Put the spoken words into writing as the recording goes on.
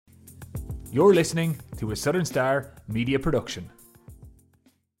You're listening to a Southern Star media production.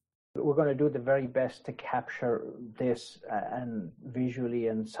 We're going to do the very best to capture this and visually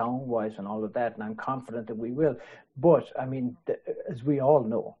and sound-wise and all of that, and I'm confident that we will. But, I mean, as we all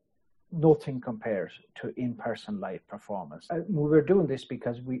know, nothing compares to in-person live performance. We're doing this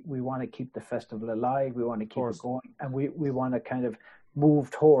because we want to keep the festival alive, we want to keep it going, and we want to kind of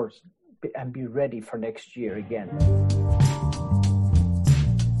move towards and be ready for next year again.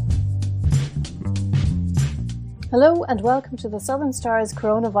 Hello and welcome to the Southern Star's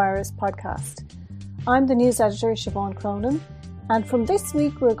Coronavirus podcast. I'm the news editor Siobhan Cronin, and from this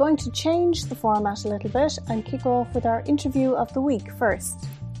week we're going to change the format a little bit and kick off with our interview of the week first.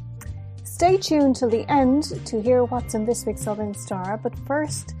 Stay tuned till the end to hear what's in this week's Southern Star, but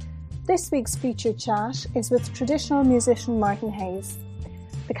first, this week's featured chat is with traditional musician Martin Hayes.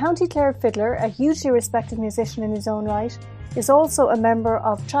 The County Clare fiddler, a hugely respected musician in his own right, is also a member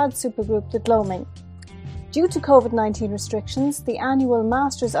of trad supergroup The Gloaming. Due to COVID-19 restrictions, the annual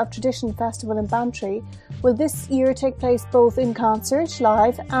Masters of Tradition Festival in Bantry will this year take place both in concert,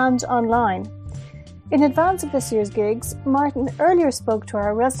 live and online. In advance of this year's gigs, Martin earlier spoke to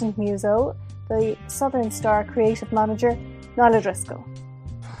our resident muso, the Southern Star creative manager, Niall O'Driscoll.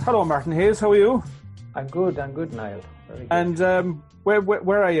 Hello Martin Hayes, how are you? I'm good, Niall. Very good. And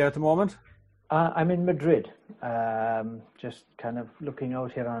where are you at the moment? I'm in Madrid, just kind of looking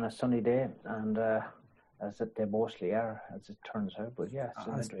out here on a sunny day, and as they mostly are, as it turns out. But yeah, it's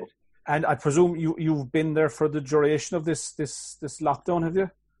in Madrid. And I presume you've been there for the duration of this lockdown, have you?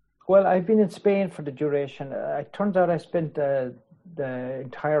 Well, I've been in Spain for the duration. It turns out I spent the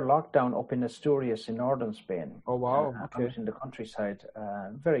entire lockdown up in Asturias in northern Spain. Oh, wow. Okay. I was in the countryside.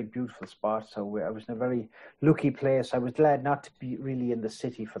 Very beautiful spot. So I was in a very lucky place. I was glad not to be really in the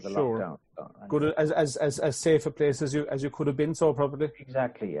city for the lockdown. Good, as safe a place as you could have been, so probably.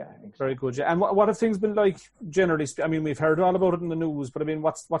 Exactly, yeah. Exactly. Very good, yeah. And what have things been like generally? I mean, we've heard all about it in the news, but I mean,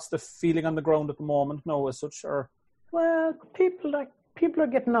 what's the feeling on the ground at the moment now as such? Or well, people are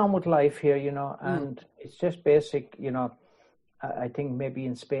getting on with life here, and it's just basic, I think maybe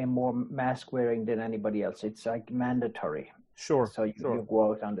in Spain more mask wearing than anybody else. It's like mandatory. Sure. So you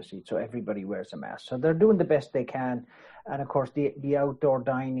go out on the street, so everybody wears a mask. So they're doing the best they can. And of course, the outdoor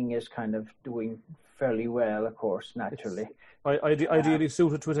dining is kind of doing fairly well, of course, naturally. Ideally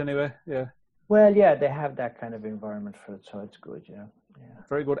suited to it anyway, yeah. Well, yeah, they have that kind of environment for it, so it's good, yeah.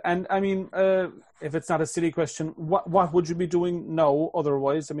 Very good. And I mean, if it's not a silly question, what would you be doing now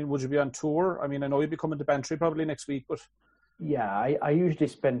otherwise? I mean, would you be on tour? I mean, I know you'd be coming to Bantry probably next week, but... Yeah, I usually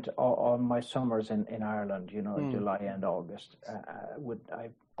spend all my summers in Ireland, July and August.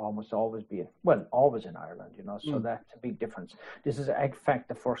 I've almost always been, always in Ireland, so that's a big difference. This is, in fact,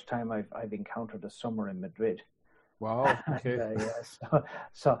 the first time I've encountered a summer in Madrid. Wow, okay.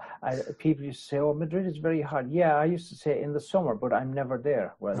 People used to say, oh, Madrid is very hot. Yeah, I used to say in the summer, but I'm never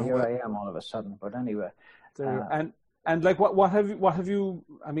there. Well, I am all of a sudden, but anyway. And like, what have you,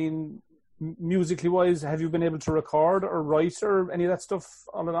 I mean... musically wise, have you been able to record or write or any of that stuff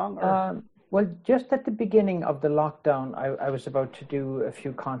all along? Well, just at the beginning of the lockdown, I was about to do a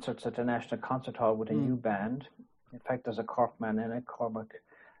few concerts at the National Concert Hall with a new band. In fact, there's a Cork man in it, Cormac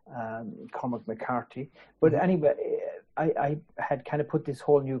McCarthy. But anyway, I had kind of put this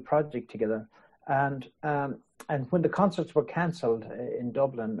whole new project together. And when the concerts were cancelled in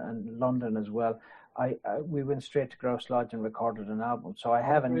Dublin and London as well, we went straight to Grouse Lodge and recorded an album. So I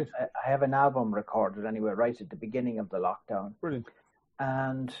have an album recorded anyway, right at the beginning of the lockdown. Brilliant.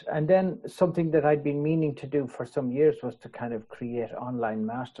 And then something that I'd been meaning to do for some years was to kind of create online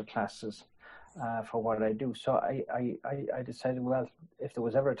masterclasses for what I do. So I decided, well, if there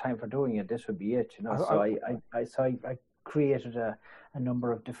was ever a time for doing it, this would be it. So I created a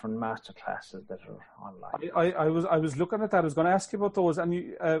number of different masterclasses that are online. I was looking at that. I was going to ask you about those, and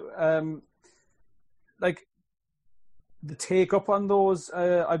you. Like the take up on those,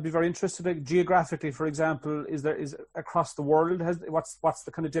 I'd be very interested. Like geographically, for example, is across the world? What's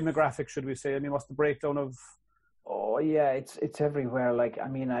the kind of demographic, should we say? I mean, what's the breakdown of? Oh yeah, it's everywhere. Like I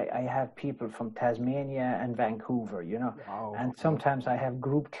mean, I have people from Tasmania and Vancouver, Wow. And sometimes I have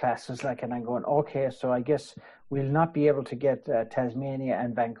group classes. and I'm going, okay, so I guess we'll not be able to get Tasmania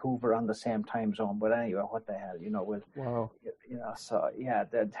and Vancouver on the same time zone. But anyway, what the hell, Wow. So yeah,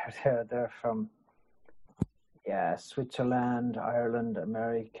 they're from. Yeah, Switzerland, Ireland,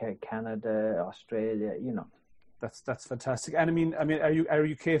 America, Canada, Australia, That's fantastic. And I mean, are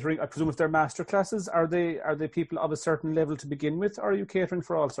you catering? I presume if they're master classes, are they people of a certain level to begin with, or are you catering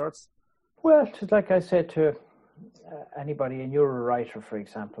for all sorts? Well, like I said, to anybody, and you're a writer, for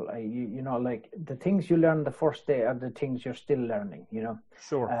example, you know, like the things you learn the first day are the things you're still learning, you know.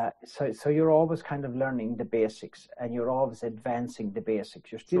 Sure. So you're always kind of learning the basics, and you're always advancing the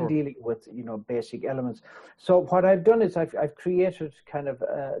basics. You're still dealing with, you know, basic elements. So what I've done is I've created kind of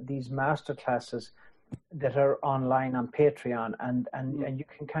these master classes that are online on Patreon, and you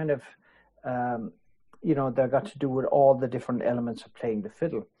can kind of, you know, they've got to do with all the different elements of playing the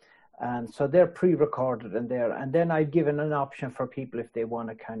fiddle. And so they're pre-recorded and then I've given an option for people if they want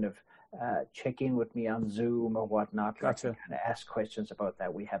to kind of check in with me on Zoom or whatnot. Gotcha. Like, kind of ask questions about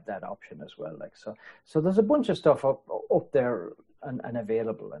that. We have that option as well. Like so there's a bunch of stuff up there and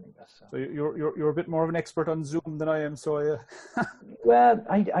available anyway. So you're a bit more of an expert on Zoom than I am. So well,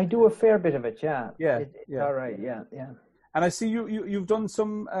 I do a fair bit of it. Yeah. Yeah. All right. Yeah. And I see you've done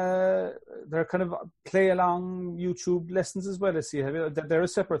some they're kind of play along YouTube lessons as well. I see. They're a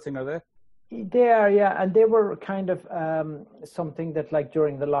separate thing, are they? They are, yeah, and they were kind of something that, like,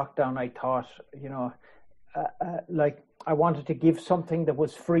 during the lockdown, I thought, you know, like I wanted to give something that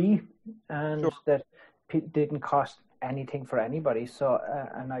was free and that didn't cost anything for anybody. So,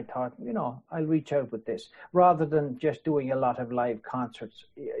 and I thought, you know, I'll reach out with this rather than just doing a lot of live concerts.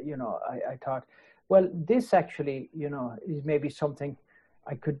 You know, I thought, well, this actually, you know, is maybe something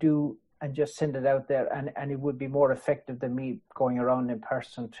I could do and just send it out there, and it would be more effective than me going around in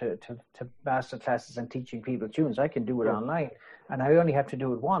person to master classes and teaching people tunes. I can do it online, and I only have to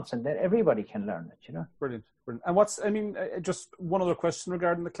do it once, and then everybody can learn it, you know. Brilliant. And just one other question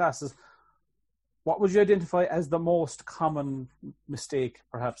regarding the classes. What would you identify as the most common mistake,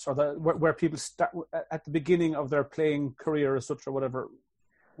 perhaps, or where people start at the beginning of their playing career or such or whatever?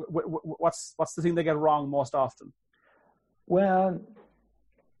 What's the thing they get wrong most often? Well,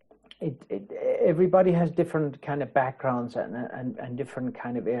 everybody has different kind of backgrounds and different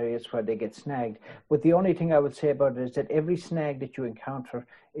kind of areas where they get snagged. But the only thing I would say about it is that every snag that you encounter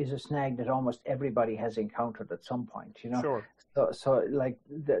is a snag that almost everybody has encountered at some point, you know. Sure. So like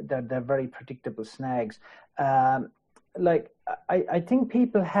they're very predictable snags. Like I think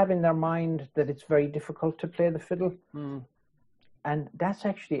people have in their mind that it's very difficult to play the fiddle. And that's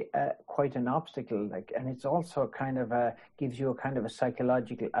actually quite an obstacle, like, and it's also kind of gives you a kind of a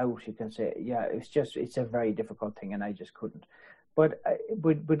psychological out. You can say, yeah, it's a very difficult thing, and I just couldn't. But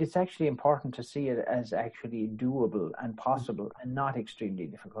it's actually important to see it as actually doable and possible, and not extremely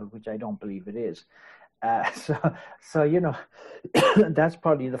difficult, which I don't believe it is. So you know, that's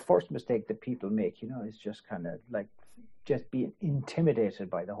probably the first mistake that people make. You know, is just kind of like just being intimidated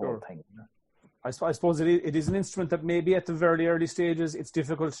by the whole thing. You know? I suppose it is an instrument that maybe at the very early stages it's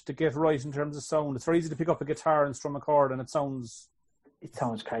difficult to get right in terms of sound. It's very easy to pick up a guitar and strum a chord, and it sounds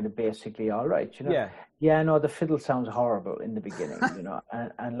kind of basically all right, you know. Yeah. Yeah, no, the fiddle sounds horrible in the beginning, you know,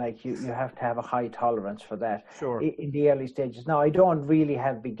 and like you have to have a high tolerance for that. Sure. In the early stages. Now, I don't really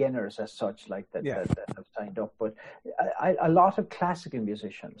have beginners as such like that that have signed up, but a lot of classical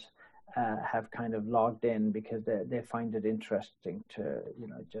musicians have kind of logged in because they find it interesting to, you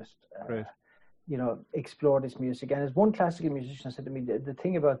know, just you know, explore this music. And as one classical musician said to me, the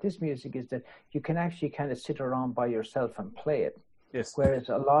thing about this music is that you can actually kind of sit around by yourself and play it. Yes. Whereas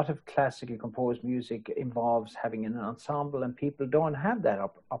a lot of classically composed music involves having an ensemble, and people don't have that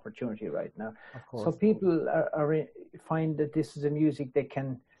opportunity right now. Of course. So people find that this is a music they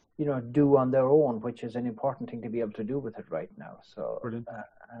can, you know, do on their own, which is an important thing to be able to do with it right now. So,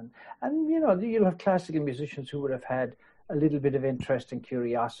 and you know, you'll have classical musicians who would have had a little bit of interest and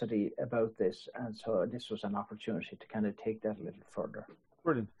curiosity about this, and so this was an opportunity to kind of take that a little further.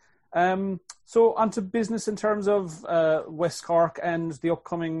 Brilliant. So on to business in terms of West Cork and the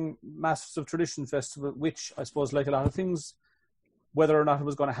upcoming Masters of Tradition Festival, which I suppose, like a lot of things, whether or not it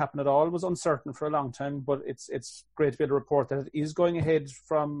was going to happen at all was uncertain for a long time, but it's great to be able to report that it is going ahead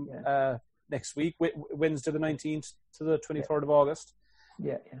from next week, Wednesday the 19th to the 23rd of August.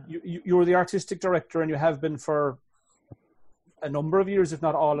 Yeah. You're the artistic director, and you have been for a number of years, if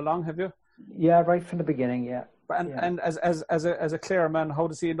not all along, have you? Yeah, right from the beginning, yeah. And as a Clare man, how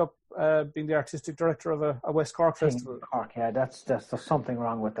does he end up being the artistic director of a West Cork festival? Cork, yeah, there's something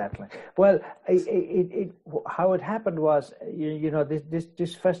wrong with that. Well, how it happened was, you know,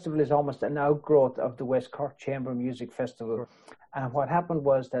 this festival is almost an outgrowth of the West Cork Chamber Music Festival. Sure. And what happened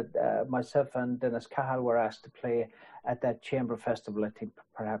was that myself and Dennis Cahill were asked to play at that Chamber Festival, I think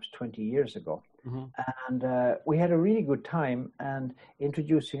perhaps 20 years ago. Mm-hmm. And we had a really good time, and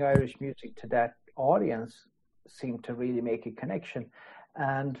introducing Irish music to that audience seemed to really make a connection.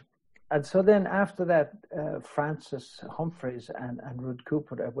 And so then after that, Francis Humphreys and Rudd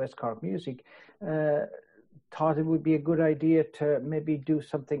Cooper at West Cork Music thought it would be a good idea to maybe do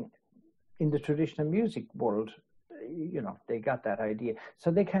something in the traditional music world they got that idea.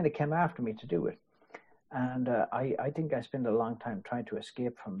 So they kind of came after me to do it. And I think I spent a long time trying to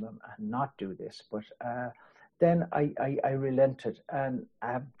escape from them and not do this. But then I relented, and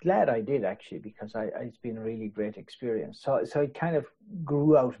I'm glad I did, actually, because it's been a really great experience. So it kind of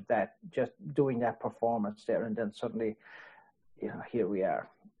grew out of that, just doing that performance there, and then suddenly, here we are,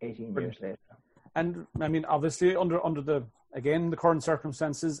 18 years later. And I mean, obviously, under the current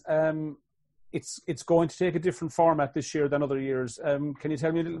circumstances, it's going to take a different format this year than other years. Can you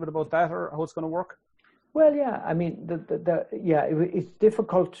tell me a little bit about that, or how it's going to work? Well, yeah, I mean, it's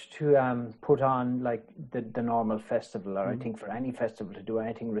difficult to put on like the normal festival, or I think for any festival to do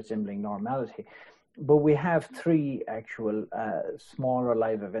anything resembling normality. But we have 3 actual smaller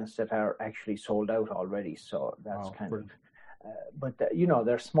live events that are actually sold out already. So that's brilliant. But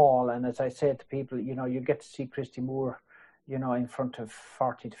they're small, and as I said to people, you get to see Christy Moore, in front of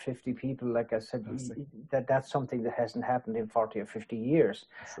 40 to 50 people. Like I said, that's something that hasn't happened in 40 or 50 years.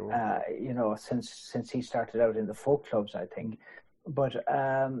 Sure. Since he started out in the folk clubs, I think. But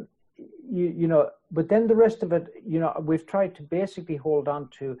but then the rest of it, we've tried to basically hold on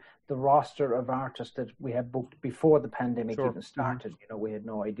to the roster of artists that we had booked before the pandemic even started. We had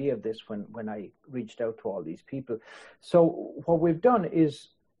no idea of this when I reached out to all these people. So what we've done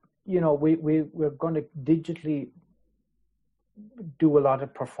is, we're going to digitally do a lot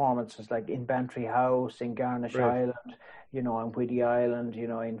of performances, like in Bantry House, in Garnish Island, on Whiddy Island,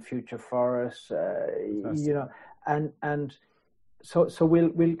 in Future Forests, and so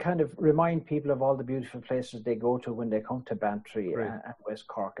we'll kind of remind people of all the beautiful places they go to when they come to Bantry and West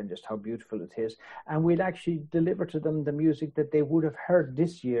Cork, and just how beautiful it is. And we'll actually deliver to them the music that they would have heard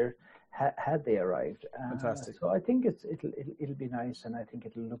this year had they arrived. Fantastic. So I think it'll be nice, and I think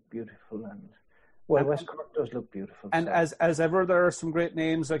it'll look beautiful. And West Cork does look beautiful. And so. as ever, there are some great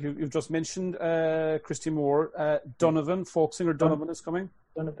names, like you've just mentioned, Christy Moore, Donovan, folk singer Donovan is coming.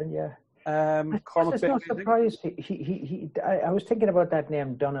 Donovan, yeah. Cormac, no surprise. I was thinking about that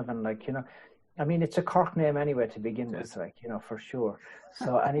name, Donovan. I mean, it's a Cork name anyway to begin with, for sure.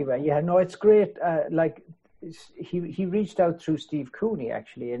 So anyway, it's great. He reached out through Steve Cooney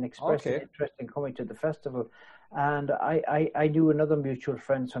actually and expressed an interest in coming to the festival. And I knew another mutual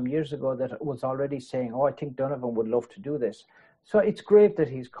friend some years ago that was already saying, I think Donovan would love to do this. So it's great that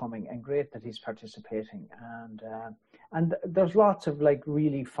he's coming and great that he's participating. And there's lots of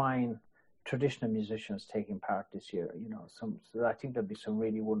really fine traditional musicians taking part this year. So I think there'll be some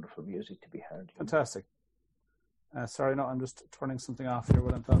really wonderful music to be heard. Fantastic. Sorry, no, I'm just turning something off here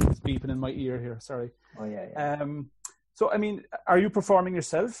while I'm talking. It's beeping in my ear here. Sorry. Oh yeah. So I mean, are you performing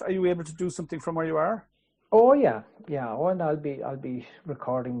yourself? Are you able to do something from where you are? Oh yeah. And I'll be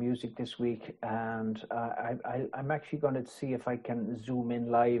recording music this week, and I'm actually going to see if I can zoom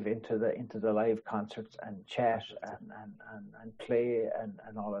in live into the live concerts and chat and play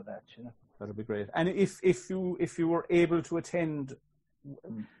and all of that. That'll be great. And if you were able to attend,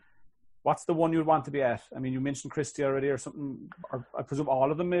 what's the one you'd want to be at? I mean, you mentioned Christy already, or something, or I presume all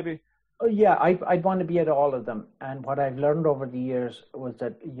of them maybe. Oh yeah, I'd want to be at all of them. And what I've learned over the years was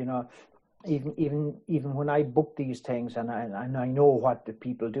that even when I book these things and I know what the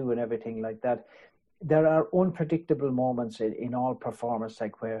people do and everything like that, there are unpredictable moments in all performance,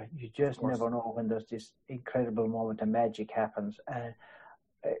 where you just never know when there's this incredible moment and magic happens.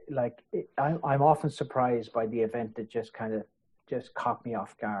 I'm often surprised by the event that just caught me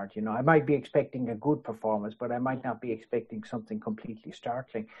off guard. I might be expecting a good performance, but I might not be expecting something completely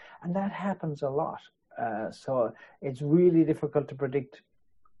startling, and that happens a lot. So it's really difficult to predict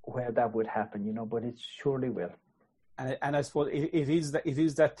where that would happen, but it surely will. And I suppose it is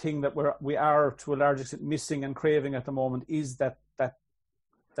that thing that we are to a large extent missing and craving at the moment, is that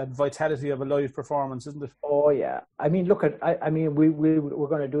vitality of a live performance, isn't it? Oh yeah. I mean, look we're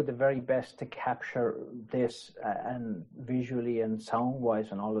going to do the very best to capture this and visually and sound wise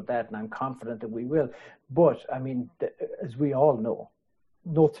and all of that, and I'm confident that we will. But I mean, as we all know,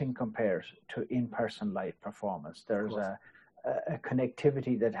 nothing compares to in-person live performance. There's a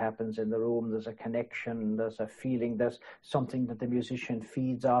connectivity that happens in the room. There's a connection. There's a feeling. There's something that the musician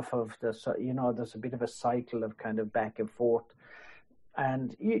feeds off of. There's a bit of a cycle of kind of back and forth.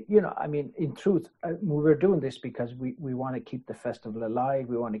 And I mean, in truth, we're doing this because we want to keep the festival alive.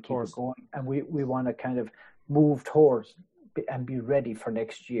 We want to keep it going, and we want to kind of move towards and be ready for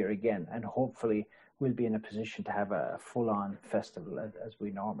next year again. And hopefully, we'll be in a position to have a full-on festival as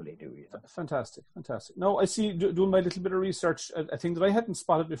we normally do. Fantastic. No, I see, doing my little bit of research, a thing that I hadn't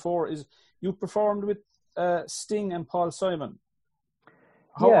spotted before is you performed with Sting and Paul Simon.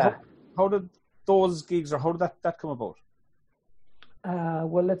 How did those gigs, or how did that come about?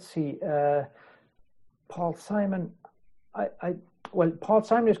 Well, let's see. Paul Simon, well, Paul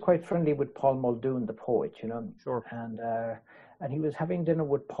Simon is quite friendly with Paul Muldoon, the poet, you know. Sure. And he was having dinner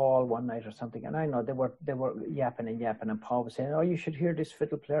with Paul one night or something, and I know they were yapping, and Paul was saying, "Oh, you should hear this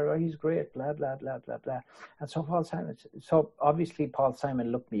fiddle player. Oh, he's great." Blah blah blah blah blah. And so obviously Paul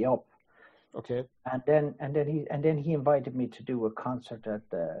Simon looked me up. Okay. And then he invited me to do a concert at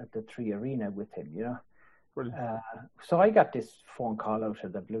the Three Arena with him, you know. Brilliant. So I got this phone call out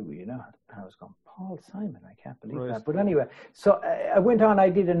of the blue, you know, and I was going, Paul Simon, I can't believe that. But anyway, so I went on. I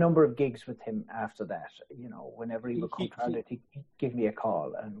did a number of gigs with him after that. You know, whenever he would come around it, he'd give me a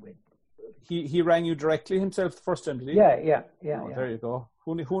call, and he rang you directly himself the first time, did he? Yeah. There you go.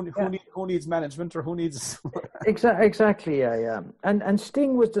 Who needs management, or who needs? Exactly. Yeah. And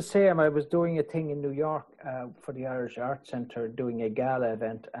Sting was the same. I was doing a thing in New York for the Irish Arts Centre, doing a gala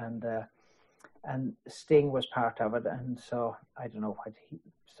event, and Sting was part of it. And so I don't know what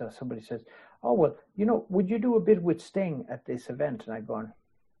so somebody says, "Oh, well, you know, would you do a bit with Sting at this event?" And I gone,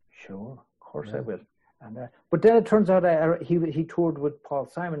 "Sure, of course I will." And but then it turns out he toured with Paul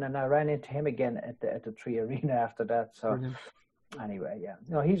Simon, and I ran into him again at the Three Arena after that. So anyway, yeah,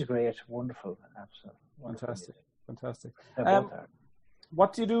 no, he's great, wonderful, absolutely fantastic. Music.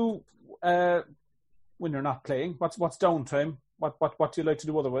 What do you do when you're not playing? What's downtime? What do you like to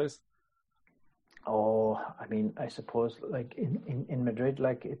do otherwise? Oh, I mean, I suppose like in Madrid,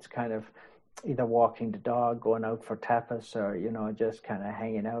 like it's kind of either walking the dog, going out for tapas, or, you know, just kind of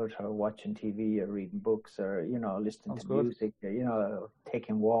hanging out or watching TV or reading books, or, you know, listening to music, or, you know,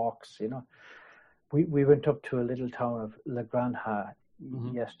 taking walks, you know. We went up to a little town of La Granja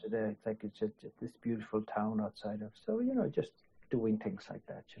yesterday. It's like, it's just this beautiful town outside of, so, you know, just doing things like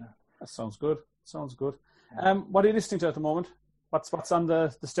that, you know. That sounds good. What are you listening to at the moment? What's on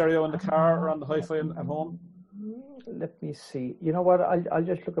the stereo in the car or on the hi-fi at home? Let me see. You know what? I'll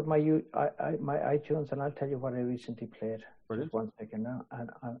just look at my iTunes, and I'll tell you what I recently played. Brilliant. Just 1 second now, and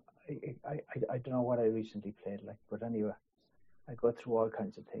I don't know what I recently played, like, but anyway, I go through all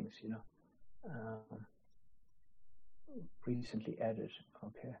kinds of things, you know. Recently added,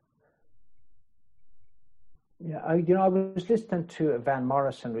 okay. Yeah, I was listening to Van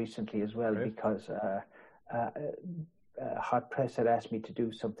Morrison recently as well, because Hot Press had asked me to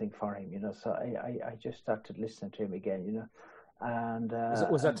do something for him, you know. So I just started listening to him again, you know. And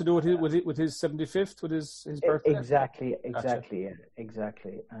was that to do with his 75th, with his birthday? Exactly, Gotcha. yeah,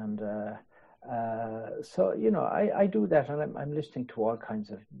 exactly. And so, you know, I do that, and I'm listening to all kinds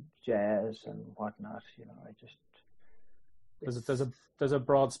of jazz and whatnot, you know. I just there's a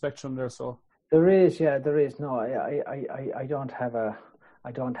broad spectrum there, so. There is. No, I don't have a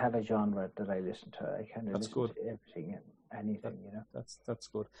genre that I listen to. I kind of listen to everything and anything, you know. That's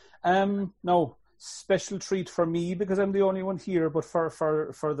good. Now, special treat for me, because I'm the only one here, but for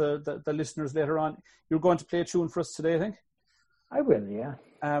the listeners later on, you're going to play a tune for us today, I think. I will, yeah.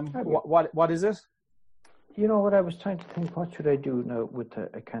 What is it? You know what, I was trying to think, what should I do now with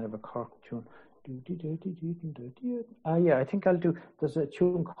a kind of a Cork tune? Yeah, I think there's a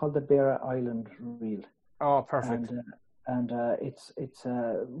tune called the Beara Island Reel. Oh, perfect. And it's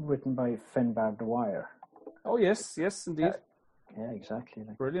written by Finbar Dwyer. Oh, yes, indeed. Yeah, exactly.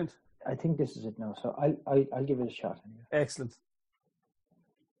 Like, brilliant. I think this is it now, so I'll give it a shot. Anyway. Excellent.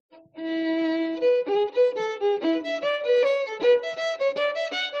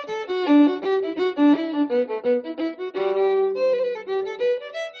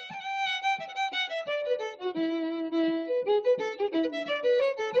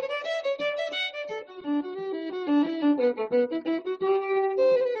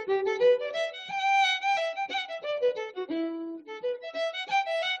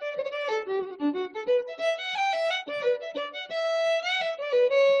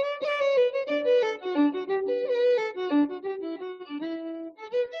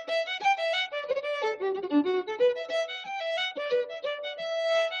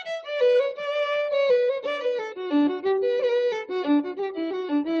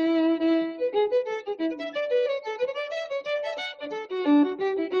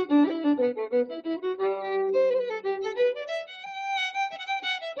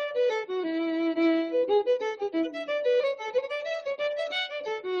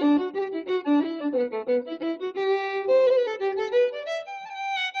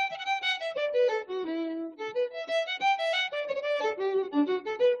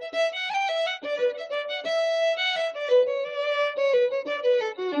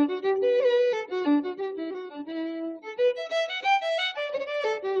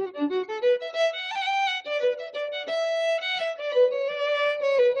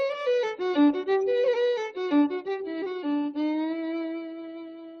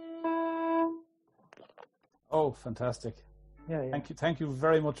 Oh, fantastic. Yeah, yeah. Thank you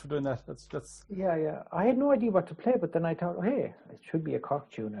very much for doing that. That's Yeah. I had no idea what to play, but then I thought, hey, it should be a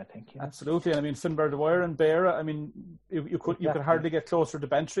Cork tune, I think. Absolutely. And I mean, Finbar Dwyer and Beara, I mean, you could hardly get closer to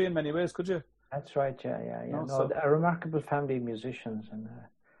Bantry in many ways, could you? That's right, yeah. No, a remarkable family of musicians and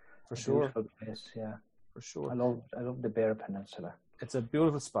for sure. Beautiful place, yeah. For sure. I love the Beara Peninsula. It's a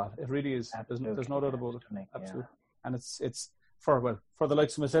beautiful spot. It really is. There's no doubt about it. Absolutely. Yeah. And it's for the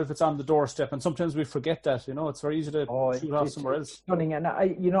likes of myself, it's on the doorstep, and sometimes we forget that. It's very easy to shoot off somewhere else. Stunning, and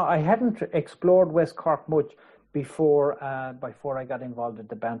I hadn't explored West Cork much before I got involved at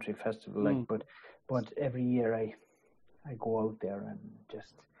the Bantry Festival. But every year I go out there and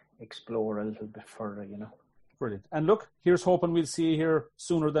just explore a little bit further. Brilliant. And look, here's hoping we'll see you here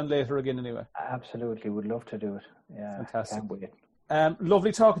sooner than later again. Anyway. Absolutely, would love to do it. Yeah, fantastic. Can't wait.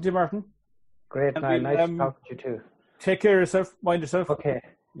 Lovely talking to you, Martin. Great, man. Nice to talk to you too. Take care of yourself. Mind yourself. Okay,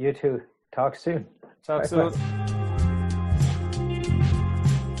 you too. Talk soon. Talk soon.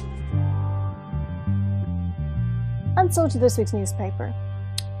 And so to this week's newspaper.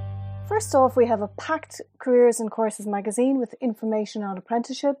 First off, we have a packed Careers and Courses magazine with information on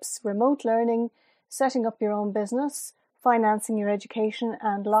apprenticeships, remote learning, setting up your own business, financing your education,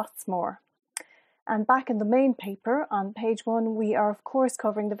 and lots more. And back in the main paper, on page 1, we are of course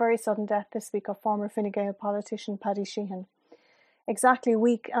covering the very sudden death this week of former Fine Gael politician Paddy Sheehan, exactly a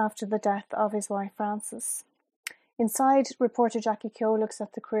week after the death of his wife Frances. Inside, reporter Jackie Keogh looks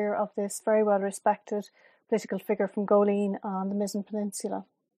at the career of this very well-respected political figure from Goleen on the Mizen Peninsula.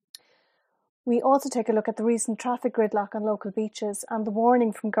 We also take a look at the recent traffic gridlock on local beaches and the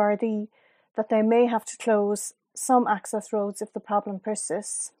warning from Gardaí that they may have to close some access roads if the problem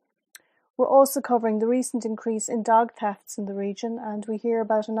persists. We're also covering the recent increase in dog thefts in the region, and we hear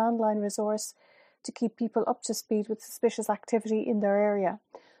about an online resource to keep people up to speed with suspicious activity in their area,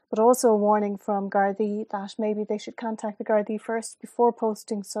 but also a warning from Gardaí that maybe they should contact the Gardaí first before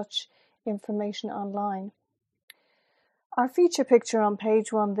posting such information online. Our feature picture on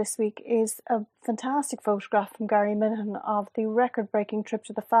page 1 this week is a fantastic photograph from Gary Minahan of the record-breaking trip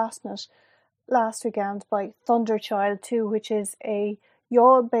to the Fastnet last weekend by Thunderchild 2, which is a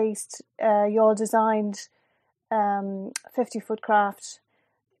yawl-based, yawl-designed 50-foot craft,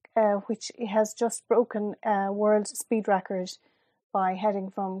 which has just broken a world speed record by heading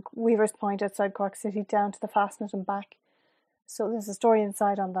from Weaver's Point outside Cork City down to the Fastnet and back. So there's a story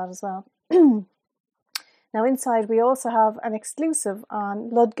inside on that as well. Now inside we also have an exclusive on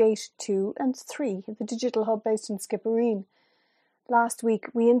Ludgate 2 and 3, the digital hub based in Skibbereen. Last week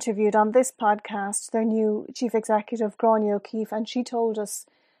we interviewed on this podcast their new chief executive, Gráinne O'Keefe, and she told us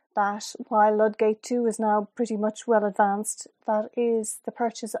that while Ludgate 2 is now pretty much well advanced, that is the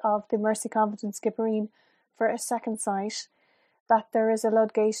purchase of the Mercy Convent in Skibbereen for a second site, that there is a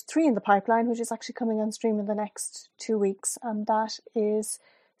Ludgate 3 in the pipeline, which is actually coming on stream in the next 2 weeks, and that is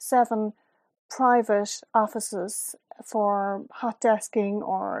 7 private offices for hot desking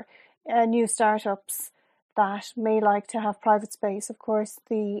or new startups that may like to have private space. Of course,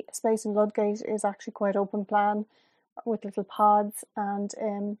 the space in Ludgate is actually quite open plan with little pods,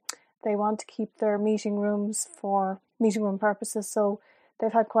 and they want to keep their meeting rooms for meeting room purposes. So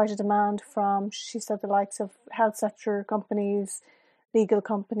they've had quite a demand from, she said, the likes of health sector companies, legal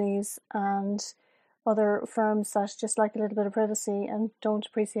companies, and other firms that just like a little bit of privacy and don't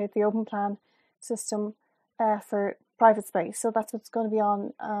appreciate the open plan system for private space. So that's what's going to be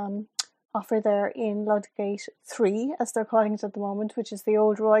on offer there in Ludgate 3, as they're calling it at the moment, which is the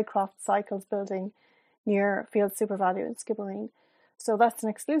old Roycroft Cycles building near Field SuperValu in Skibbereen. So that's an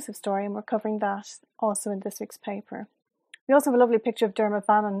exclusive story, and we're covering that also in this week's paper. We also have a lovely picture of Dermot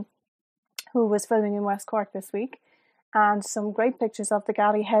Bannon, who was filming in West Cork this week, and some great pictures of the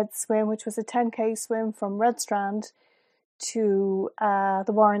Galley Head swim, which was a 10k swim from Red Strand to the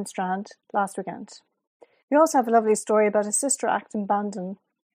Warren Strand last weekend. We also have a lovely story about a sister act in Bandon,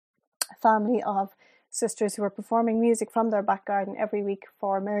 a family of sisters who are performing music from their back garden every week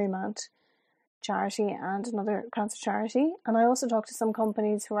for Marymount charity and another cancer charity. And I also talked to some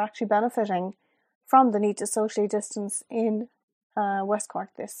companies who are actually benefiting from the need to socially distance in West Cork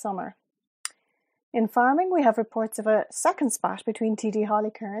this summer. In farming, we have reports of a second spat between TD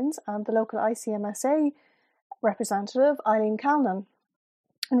Holly Kearns and the local ICMSA representative, Eileen Callan.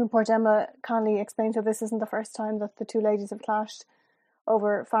 In report, Emma Connolly explains that this isn't the first time that the two ladies have clashed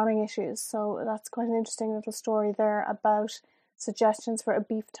over farming issues. So that's quite an interesting little story there about suggestions for a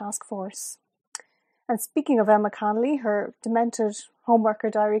beef task force. And speaking of Emma Connolly, her demented homeworker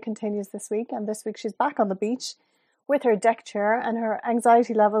diary continues this week, and this week she's back on the beach with her deck chair and her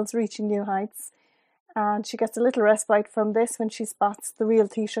anxiety levels reaching new heights. And she gets a little respite from this when she spots the real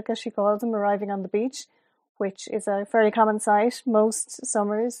Taoiseach, as she calls him, arriving on the beach, which is a fairly common sight most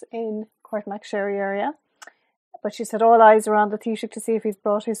summers in Courtmacsherry area. But she's had all eyes around the Taoiseach to see if he's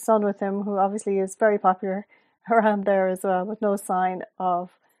brought his son with him, who obviously is very popular around there as well, with no sign of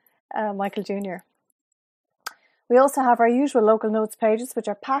Michael Jr. We also have our usual local notes pages, which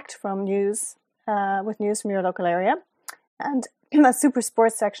are packed from news, with news from your local area, and a super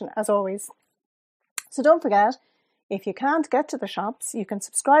sports section as always. So don't forget, if you can't get to the shops, you can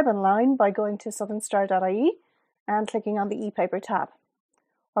subscribe online by going to southernstar.ie and clicking on the e-paper tab,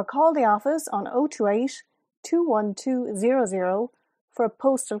 or call the office on 028 21200 for a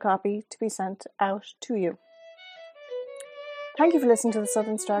postal copy to be sent out to you. Thank you for listening to the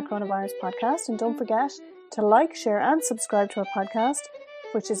Southern Star Coronavirus Podcast, and don't forget to like, share and subscribe to our podcast,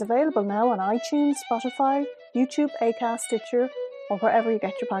 which is available now on iTunes, Spotify, YouTube, Acast, Stitcher, or wherever you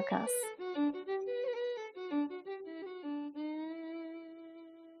get your podcasts.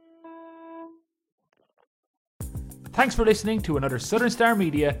 Thanks for listening to another Southern Star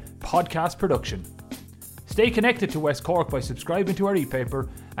Media podcast production. Stay connected to West Cork by subscribing to our e-paper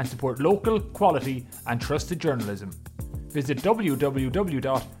and support local, quality and trusted journalism. Visit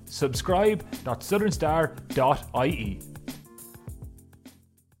www.subscribe.southernstar.ie.